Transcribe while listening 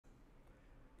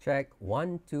Check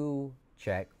 1, 2,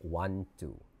 check 1,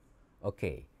 2.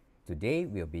 Okay, today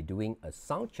we'll be doing a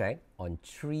sound check on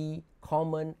 3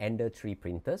 common Ender 3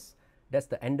 printers. That's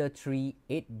the Ender 3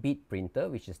 8-bit printer,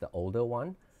 which is the older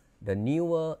one, the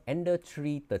newer Ender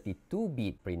 3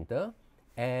 32-bit printer,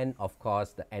 and of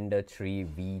course the Ender 3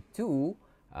 V2,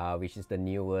 which is the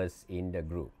newest in the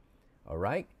group.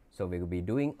 Alright, so we will be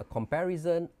doing a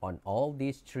comparison on all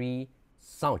these 3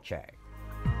 sound check.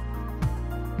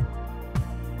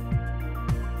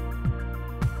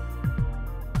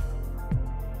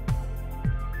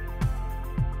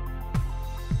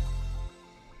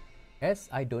 As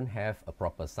I don't have a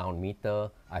proper sound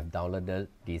meter, I've downloaded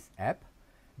this app.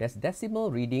 There's decimal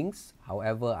readings,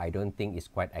 however, I don't think it's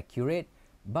quite accurate,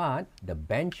 but the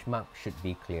benchmark should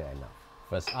be clear enough.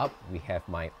 First up, we have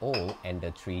my old Ender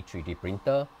 3 3D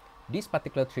printer. This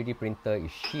particular 3D printer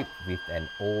is shipped with an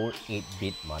old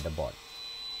 8-bit motherboard.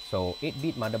 So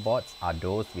 8-bit motherboards are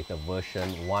those with a version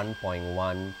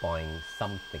 1.1 point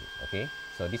something, okay?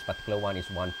 So this particular one is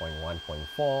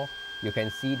 1.1.4. You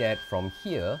can see that from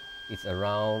here, it's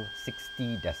around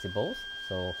 60 decibels,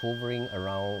 so hovering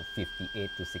around 58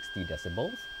 to 60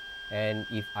 decibels. And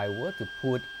if I were to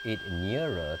put it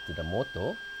nearer to the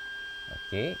motor,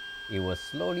 okay, it will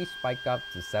slowly spike up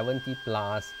to 70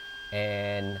 plus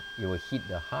and it will hit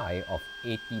the high of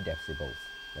 80 decibels.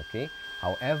 Okay,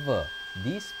 however,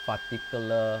 this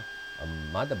particular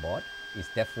motherboard is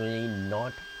definitely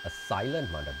not a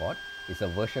silent motherboard. It's a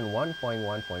version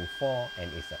 1.1.4 and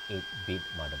it's an 8-bit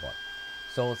motherboard.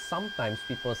 So sometimes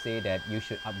people say that you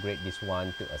should upgrade this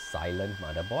one to a silent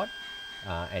motherboard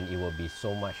and it will be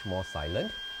so much more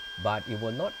silent, but it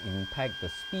will not impact the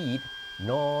speed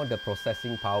nor the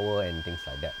processing power and things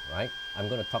like that, right? I'm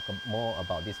going to talk more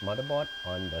about this motherboard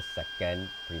on the second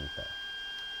printer.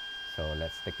 So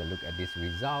let's take a look at this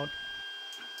result.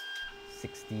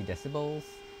 60 decibels,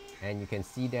 and you can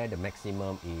see there the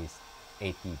maximum is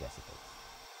 80 decibels.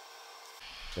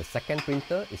 The second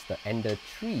printer is the Ender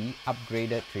 3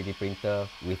 upgraded 3D printer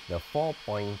with the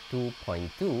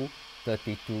 4.2.2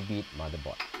 32-bit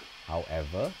motherboard.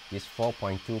 However, this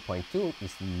 4.2.2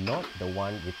 is not the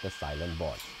one with the silent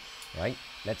board, right?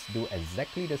 Let's do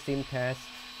exactly the same test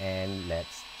and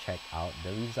let's check out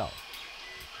the result.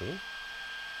 Okay.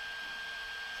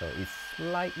 So it's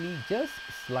just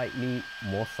slightly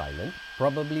more silent,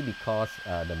 probably because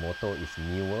the motor is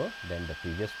newer than the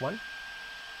previous one.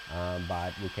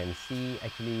 But you can see,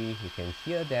 actually, you can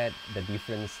hear that the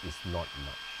difference is not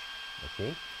much.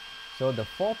 Okay, so the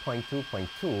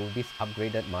 4.2.2, this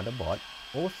upgraded motherboard,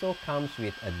 also comes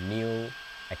with a new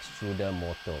extruder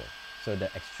motor. So the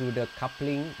extruder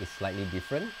coupling is slightly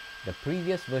different. The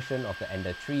previous version of the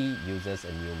Ender 3 uses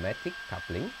a pneumatic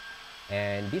coupling,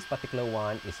 and this particular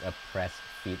one is a press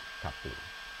fit coupling.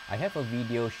 I have a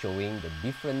video showing the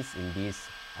difference in this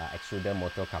extruder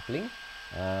motor coupling.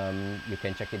 You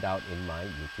can check it out in my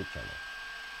YouTube channel.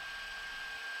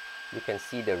 You can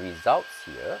see the results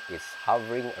here is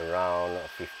hovering around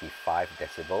 55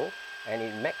 decibel and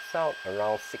it maxes out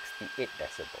around 68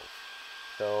 decibels.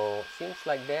 So seems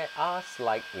like there are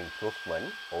slight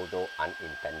improvement, although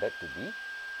unintended to be.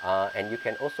 And you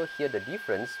can also hear the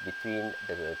difference between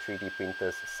the 3D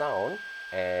printer's sound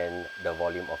and the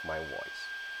volume of my voice.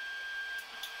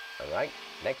 Alright,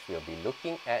 next we'll be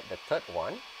looking at the third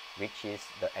one, which is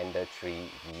the Ender 3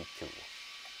 V2.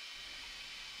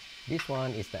 This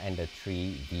one is the Ender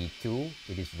 3 V2.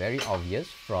 It is very obvious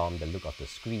from the look of the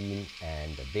screen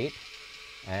and the date.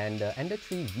 And the Ender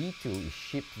 3 V2 is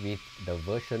shipped with the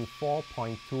version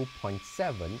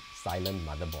 4.2.7 silent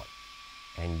motherboard.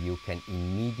 And you can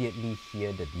immediately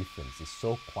hear the difference. It's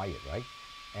so quiet, right?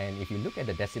 And if you look at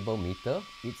the decibel meter,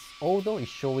 although it's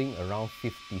showing around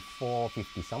 54,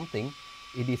 50 something,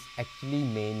 it is actually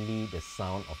mainly the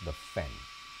sound of the fan.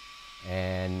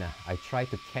 And I try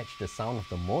to catch the sound of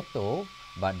the motor,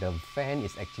 but the fan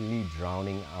is actually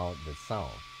drowning out the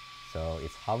sound. So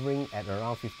it's hovering at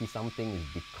around 50 something is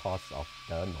because of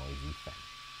the noisy fan.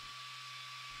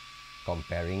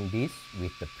 Comparing this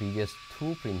with the previous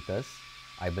 2 printers,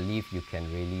 I believe you can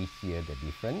really hear the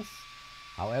difference.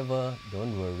 However,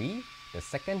 don't worry, the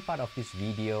second part of this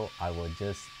video, I will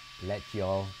just let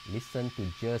y'all listen to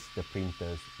just the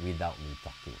printers without me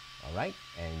talking, alright?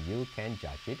 And you can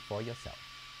judge it for yourself.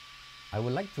 I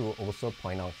would like to also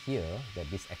point out here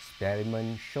that this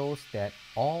experiment shows that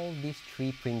all these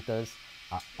 3 printers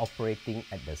are operating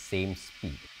at the same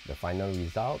speed. The final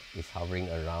result is hovering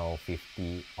around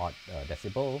 50 odd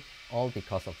decibel, all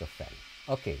because of the fan.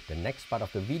 Okay, the next part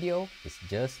of the video is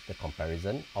just the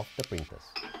comparison of the printers.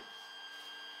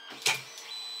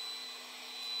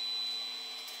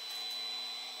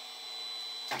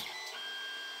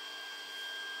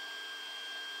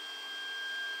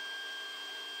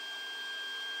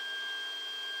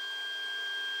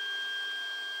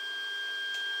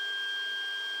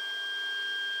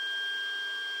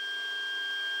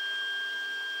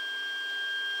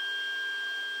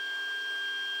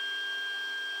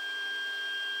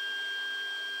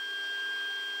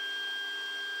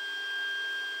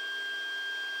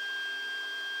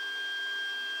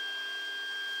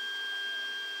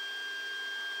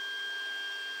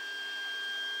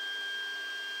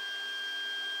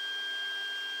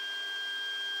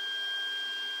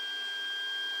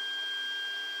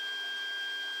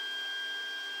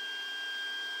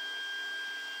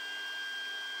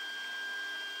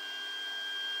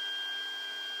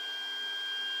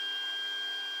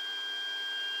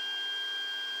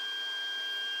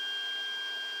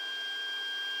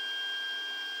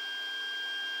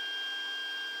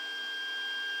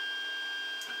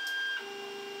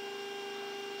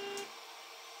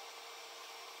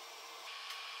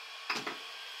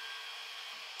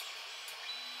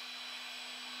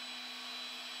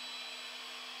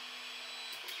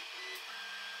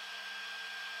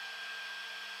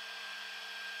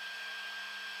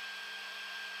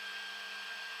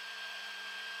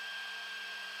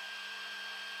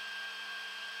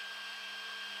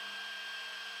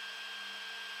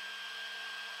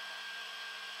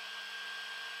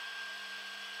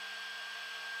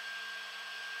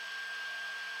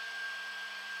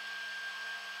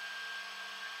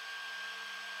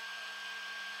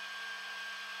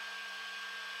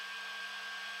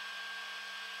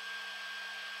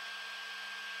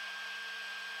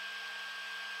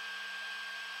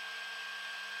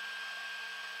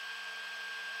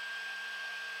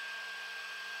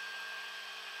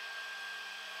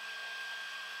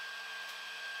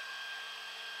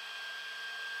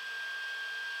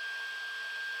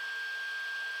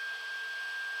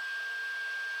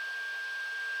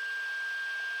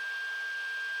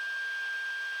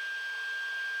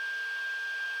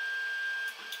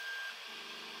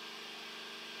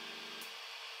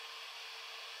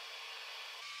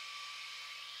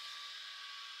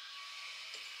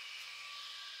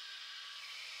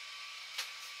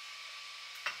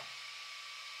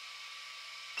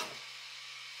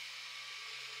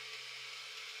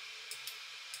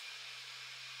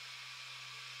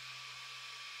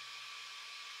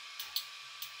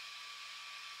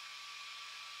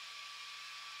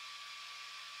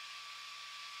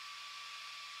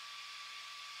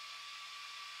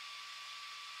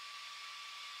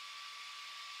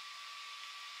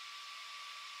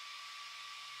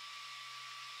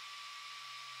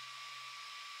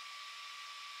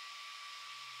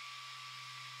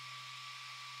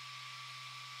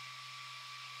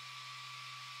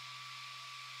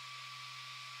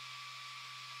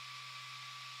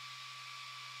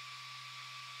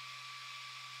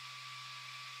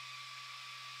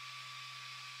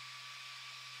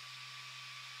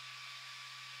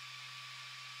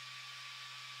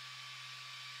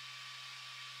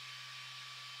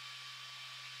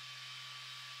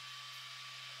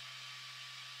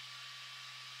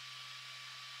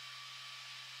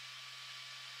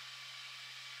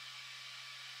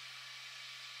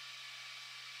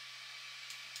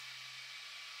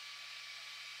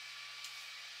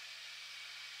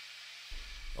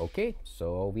 Okay,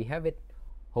 so we have it.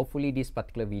 Hopefully this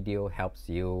particular video helps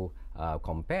you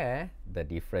compare the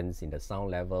difference in the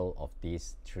sound level of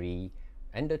these three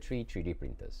Ender 3 3D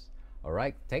printers.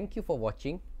 Alright, thank you for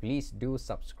watching. Please do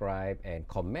subscribe and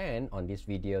comment on this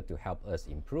video to help us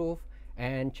improve,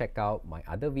 and check out my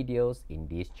other videos in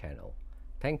this channel.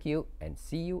 Thank you and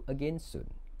see you again soon.